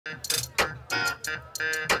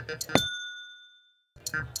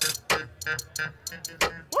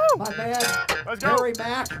Woo! My man, Let's go. Harry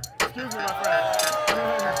Mack. Excuse me, my friend.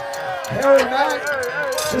 Harry Mack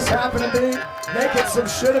just happened to be making some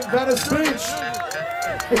shit in Venice Beach.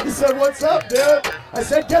 He said, "What's up, dude?" I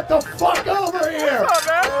said, "Get the fuck over here." What's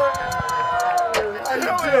up, man? How you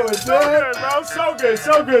doing, So dude? good, bro. So good,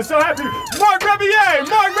 so good. So happy. Marc Rebillet!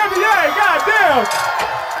 Marc Rebillet! Goddamn!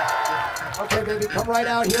 Okay, baby, come right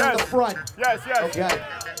out here in the front. Yes, yes. Okay.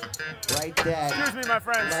 Right there. Excuse me, my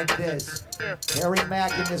friends. Like this. Here. Harry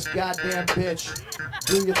Mack and this goddamn bitch.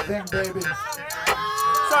 Do your thing, baby.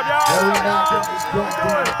 What's up, y'all? Harry Mack and this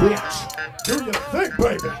goddamn bitch. Do your thing,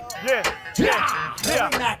 baby. Yeah. Yeah. Yeah.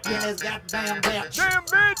 Harry Mack and his goddamn bitch. Damn,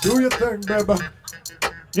 bitch. Do your thing, baby.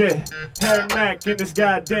 Yeah, Harry Mack and this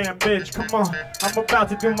goddamn bitch. Come on, I'm about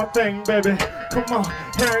to do my thing, baby. Come on,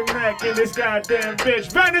 Harry Mack and this goddamn bitch.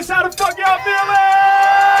 Venice, how the fuck y'all feeling?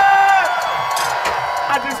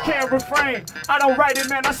 I just can't refrain. I don't write it,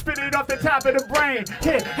 man, I spit it off the top of the brain.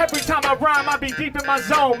 Yeah, every time I rhyme, I be deep in my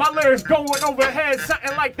zone. My lyrics going overhead,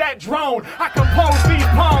 something like that drone. I compose these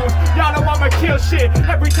poems, y'all know I'ma kill shit.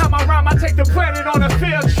 Every time I rhyme, I take the planet on a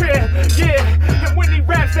field trip. Yeah, and when he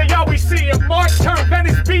raps, they always see him. Marc turned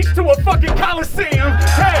Venice Beach to a fucking Coliseum.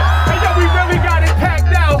 Hey, yo, we really got it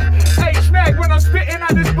packed out. H-Mack, when I'm spitting,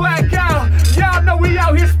 I just black out. Y'all know we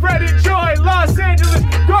out here spreading joy. Los Angeles,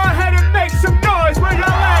 go ahead and make some noise. Where y'all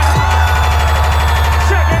at?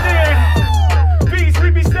 Checking in. Beats,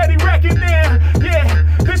 we be steady wrecking in. Yeah,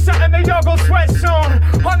 this something that y'all gon' sweat soon.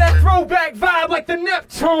 On that throwback vibe like the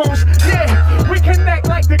Neptunes. Yeah, we connect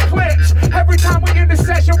like the clips. Every time we in the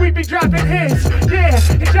session, we be dropping hits. Yeah,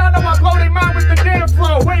 and y'all know I blow they mind with the damn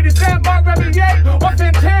flow. Wait, is that Marc Rebillet or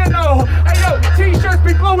Fantano? Hey yo, t-shirts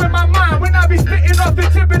be blowing my mind. When I be spitting off the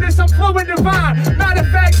tip of this, I'm flowing divine. Matter of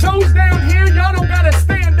fact, those down here, y'all don't gotta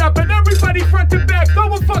stand up. And everybody front to back,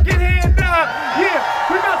 throw a fucking hand up. Yeah,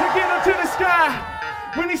 we about to get up to the sky.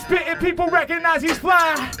 When he's spitting, people recognize he's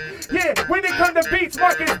fly. Yeah, when it come to beats,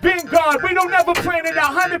 Marc is been gone. We don't ever plan it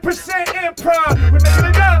out, 100% improv. We're making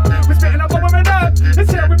it up, we're spitting up, blowing it up.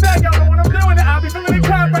 It's Harry Mack, y'all know when I'm doing it. I'll be feeling it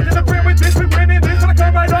crowd, right to the brim with this. We winning this, when I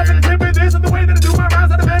come right off and the tip of this. And the way that I do my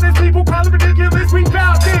rhymes out of Venice, people call it ridiculous. We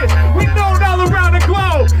bout this, we known all around the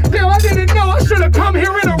globe. Damn, I didn't know I should've come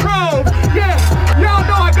here in a robe. Yeah, y'all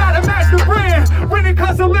know I gotta match the brand. When it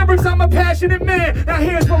comes to lyrics, I'm a passionate man. Now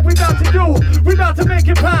here's what we about to do. We about to make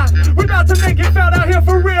it pop. We about to make it found out here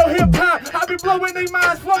for real hip-hop. I be blowing their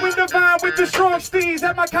minds, flowing divine with the strong steeds.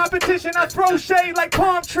 At my competition, I throw shade like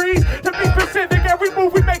palm trees. To be specific, every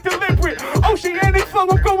move we make deliberate. Oceanic flow,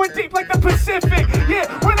 I'm going deep like the Pacific. Yeah,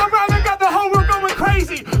 when I'm around, I got the whole world going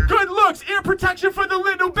crazy. Good looks, ear protection for the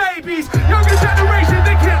little babies. Younger generation,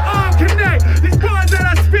 they can't all connect. These bars that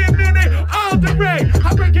I spin, man, they all direct.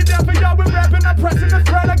 I break it down for y'all with rapping, I'm pressing the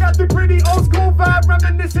thread. I got the gritty old school vibe,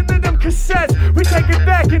 reminiscing of them cassettes. We take it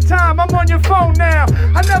back in time, I'm on your phone now.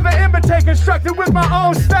 I never imitate, constructed with my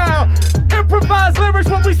own style. Improvise lyrics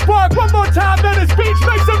when we spark. One more time, Venice Beach,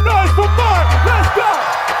 make some noise for Marc. Let's go.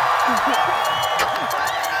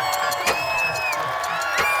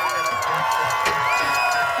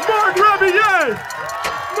 Marc Rebillet.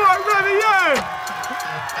 Marc Rebillet.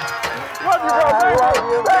 Love you,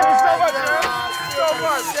 bro. Thank you so much, man. So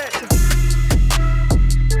much.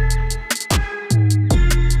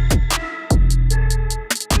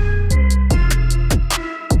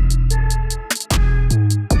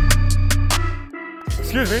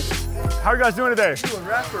 Excuse me. How are you guys doing today? You're a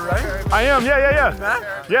rapper, right? I am, yeah.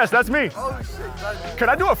 Mack? Yes, that's me. Oh shit. Could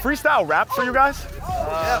I do a freestyle rap for you guys?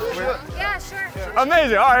 Yeah, sure.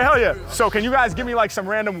 Amazing, all right, hell yeah. So can you guys give me like some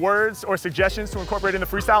random words or suggestions to incorporate in the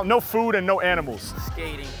freestyle? No food and no animals.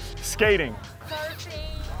 Skating. Skating.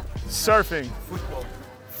 Surfing. Surfing. Football.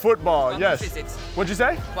 Football, Quantum yes. physics. What'd you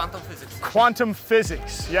say? Quantum physics. Quantum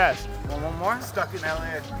physics, yes. One more? Stuck in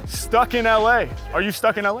LA. Stuck in LA. Are you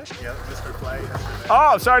stuck in LA? Yeah, just for play.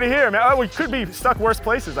 Oh, I'm sorry to hear, man. Oh, we could be stuck worse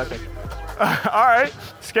places, I think. All right,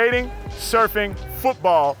 skating, surfing,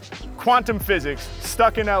 football, quantum physics,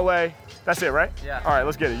 stuck in LA. That's it, right? Yeah. All right,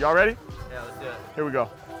 let's get it. Y'all ready? Yeah, let's do it. Here we go.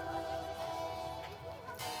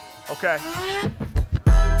 Okay.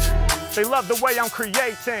 They love the way I'm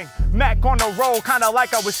creating. Mack on the roll, kinda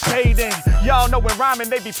like I was skating. Y'all know when rhyming,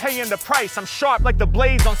 they be paying the price. I'm sharp like the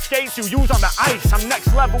blades on skates you use on the ice. I'm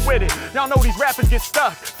next level with it. Y'all know these rappers get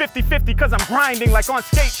stuck 50-50 cause I'm grinding like on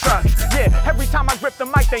skate trucks. Yeah, every time I grip the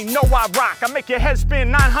mic, they know I rock. I make your head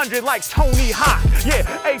spin 900 like Tony Hawk.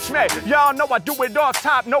 Yeah, H-Mack, y'all know I do it off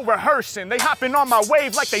top, no rehearsing. They hopping on my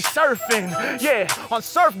wave like they surfing. Yeah, on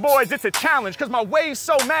surfboards, it's a challenge cause my wave's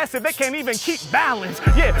so massive, they can't even keep balance.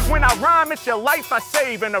 Yeah, when I rhyme, it's your life I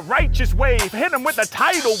save and the right righteous wave. Hit him with a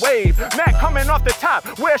tidal wave. Mack coming off the top,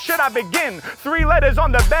 where should I begin? 3 letters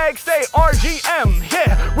on the bag say RGM,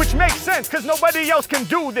 yeah, which makes sense, cause nobody else can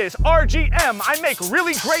do this. RGM, I make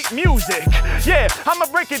really great music. Yeah, I'ma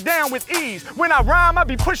break it down with ease. When I rhyme, I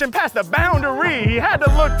be pushing past the boundary. He had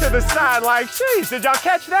to look to the side like, jeez, did y'all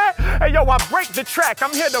catch that? Hey yo, I break the track,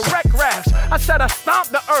 I'm here to wreck raps. I said I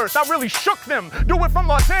stomped the earth, I really shook them. Do it from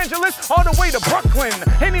Los Angeles all the way to Brooklyn.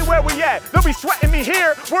 Anywhere we at, they'll be sweating me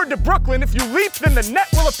here. Word to Brooklyn, if you leap, then the net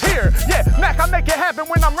will appear. Yeah, Mack, I make it happen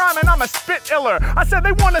when I'm rhyming, I'm a spit iller. I said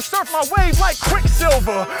they wanna surf my wave like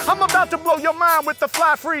Quicksilver. I'm about to blow your mind with the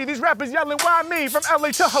fly free. These rappers yelling, why me? From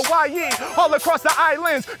LA to Hawaii, all across the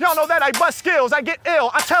islands. Y'all know that I bust skills, I get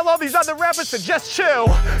ill. I tell all these other rappers to just chill.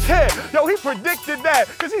 Yeah, yo, he predicted that,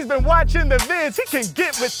 cause he's been watching the vids, he can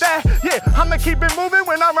get with that. Yeah, I'ma keep it moving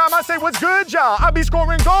when I rhyme, I say what's good, y'all. I be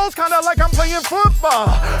scoring goals, kinda like I'm playing football.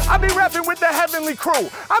 I be rapping with the heavenly crew.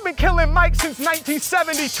 I've been killing Mike since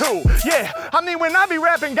 1972. Yeah, I mean when I be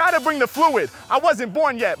rapping, gotta bring the fluid. I wasn't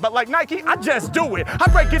born yet, but like Nike, I just do it. I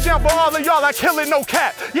break it down for all of y'all, I kill it, no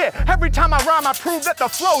cap. Yeah, every time I rhyme, I prove that the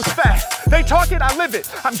flow's fast. They talk it, I live it.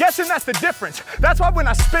 I'm guessing that's the difference. That's why when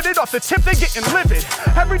I spit it off the tip, they getting livid.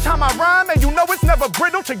 Every time I rhyme, and you know it's never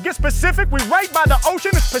brittle. To get specific, we right by the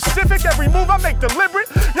ocean, it's Pacific. Every move I make deliberate.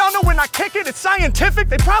 Y'all know when I kick it, it's scientific.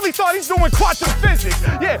 They probably thought he's doing quantum physics.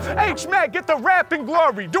 Yeah, H-Mack, get the rapping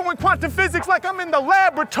glory. Doing quantum physics like I'm in the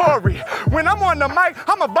laboratory. When I'm on the mic,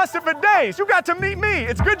 I'ma bust it for days. You got to meet me.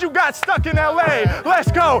 It's good you got stuck in LA.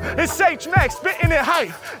 Let's go. It's H-Mack spitting it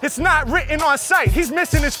hype. It's not written on sight. He's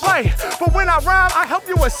missing his flight. But when I rhyme, I help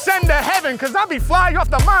you ascend to heaven. Cause I be fly off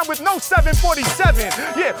the mind with no 747.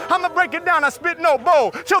 Yeah, I'ma break it down. I spit no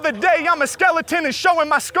bow. Till the day I'm a skeleton and showing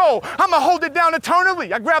my skull. I'ma hold it down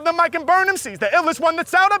eternally. I grab the mic and burn them seeds. The illest one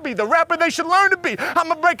that's out, I be the rapper they should learn to be.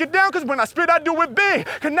 I'ma break it down cause when I spit, I do it big.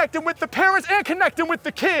 Connecting with the parents and connecting with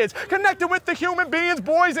the kids. Connecting with the human beings,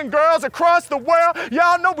 boys and girls across the world.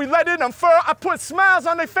 Y'all know we let it unfurl. I put smiles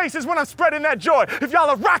on their faces when I'm spreading that joy. If y'all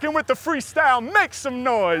are rocking with the freestyle, make some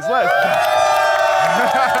noise. Let's go.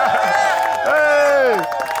 Hey,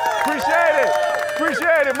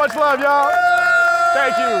 appreciate it. Much love, y'all.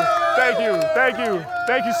 Thank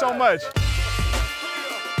you so much.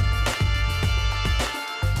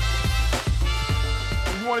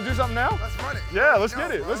 You want to do something now? Let's run it. Yeah, let's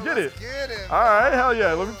get it. Let's get it. All right, hell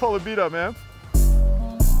yeah. Let me pull the beat up, man.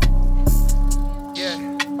 Yeah.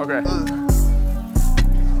 Okay.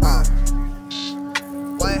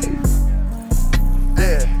 What?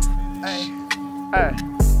 Yeah. Hey. Hey.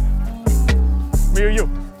 Me or you?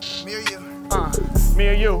 Me or you? Me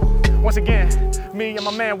or you. Once again, me and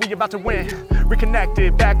my man, we about to win.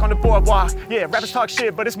 Reconnected, back on the boardwalk. Yeah, rappers talk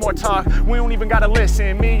shit, but it's more talk. We don't even gotta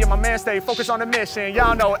listen. Me and my man stay focused on the mission.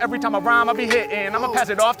 Y'all know every time I rhyme, I be hitting. I'ma pass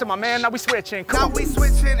it off to my man, now we switching. Now we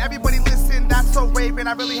switching, everybody listen, that's so raving.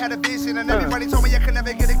 I really had a vision, and everybody told me I could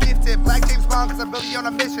never get a gifted. Black James Bond, cause I'm really on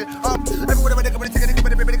a mission. Everywhere I'm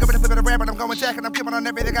going to flip it around, but I'm going jack and I'm giving on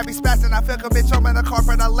everything. I be spazzing. I feel a bitch, I'm in the car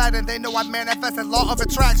for Aladdin. They know I manifested law of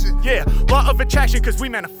attraction. Yeah, law of attraction, cause we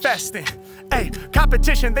manifesting. Hey,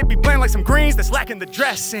 competition, they be playing like some greens that's lacking the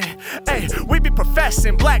dressing. Hey, we be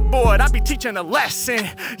professing, blackboard, I be teaching a lesson.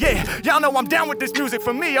 Yeah, y'all know I'm down with this music.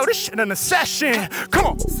 For me, yo, this shit in a session. Come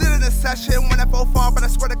on. Sit in a session when I go far, but I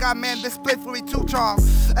swear to God, man, this split for me too strong.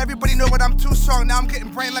 Everybody know what I'm too strong. Now I'm getting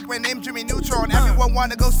brain like my name Jimmy Neutron. Everyone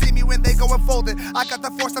wanna go see me when they go unfolded. I got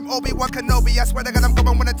the force, I'm Obi-Wan Kenobi. I swear to God, I'm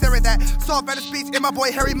going when I tear it that. Saw better speech in my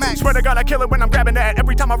boy Harry Mack. Swear to God, I kill it when I'm grabbing that.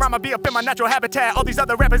 Every time I rhyme, I be up in my natural habitat. All these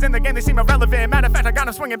other rappers in the game, they seem irrelevant. Matter of fact, I got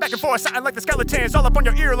them swinging back and forth, something like the skeletons all up on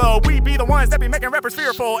your earlobe. We be the ones that be making rappers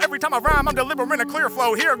fearful. Every time I rhyme, I'm delivering a clear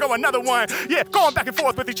flow. Here go another one. Yeah, going back and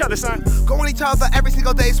forth with each other, son. Going each other every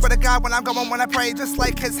single day. Swear to God, when I'm going, when I pray, just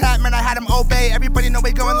like his hat, man, I had him obey. Everybody know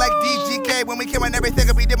we going like DGK. When we killing everything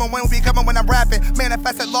that we did when we coming when I'm rapping.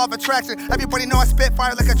 Manifested law of attraction. Everybody know I spit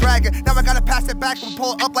fire like a dragon. Now I gotta pass it back and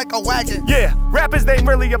pull it up like a wagon. Yeah, rappers, they ain't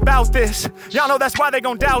really about this. Y'all know that's why they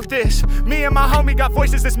gon' doubt this. Me and my homie got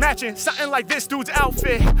voices that's matching. Something like this dude's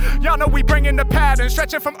outfit. Y'all know we bringing the pattern.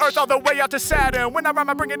 Stretching from Earth all the way out to Saturn. When I rhyme,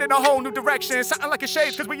 I bring it in a whole new direction. Something like a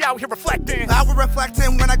shades, cause we out here reflecting. I will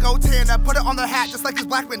reflecting when I go Tanner. Put it on the hat just like this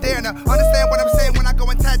black bandana. Understand what I'm saying when I go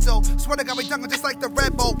in Tedzo. Swear to God, we jungle just like the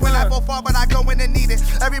Red Bull. When I go far, but I go in and need it.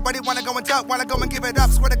 Everybody wanna go and duck, wanna go and give it up.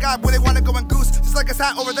 Swear to God, when they wanna go and goose. Just like a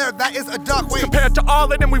hat over there, that is a duck. Wait. Compared to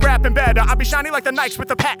all of them, we rapping better. I be shiny like the Nikes with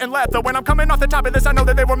the patent leather. When I'm coming off the top of this, I know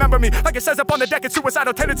that they remember me. Like it says up on the deck, it's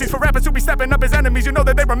suicidal tendencies for rappers who be stepping up as enemies. You know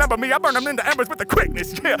that they remember me. I burn them into embers with the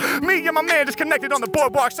quickness. Yeah, me and my man just connected on the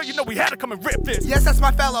boardwalk, so you know we had to come and rip this. Yes, that's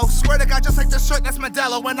my fellow. Swear to God, just like this shirt, that's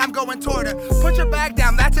Modelo. When I'm going toward her, put your bag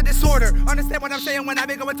down, that's a disorder. Understand what I'm saying when I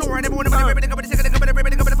be going toward her. And everyone in my ribbon, I'm going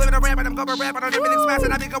rap, I don't everything smash,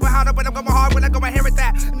 and I be going harder, but I'm going hard when I go and hear it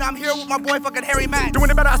that. Now I'm here with my boy fucking Harry Mack. Doing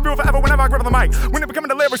it better, I spill forever whenever I grab the mic. When it becoming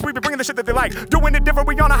the lyrics, we be bringing the shit that they like. Doing it different,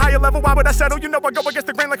 we on a higher level, why would I settle? You know I go against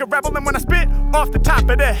the grain like a rebel, and when I spit off the top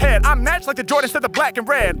of their head, I match like the Jordans to the black and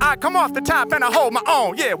red. I come off the top and I hold my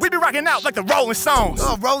own. Yeah, we be rocking out like the Rolling Stones.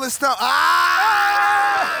 Oh, Rolling Stone. Hey,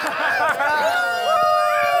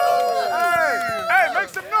 make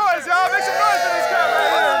some noise, y'all. Make some noise for this guy right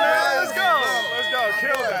here, man. Let's go.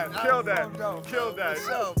 Kill that.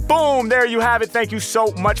 Boom, there you have it. Thank you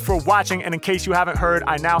so much for watching. And in case you haven't heard,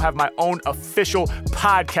 I now have my own official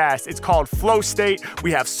podcast. It's called Flow State.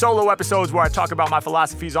 We have solo episodes where I talk about my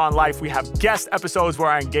philosophies on life. We have guest episodes where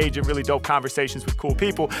I engage in really dope conversations with cool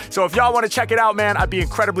people. So if y'all want to check it out, man, I'd be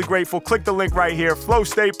incredibly grateful. Click the link right here. Flow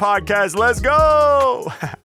State Podcast. Let's go.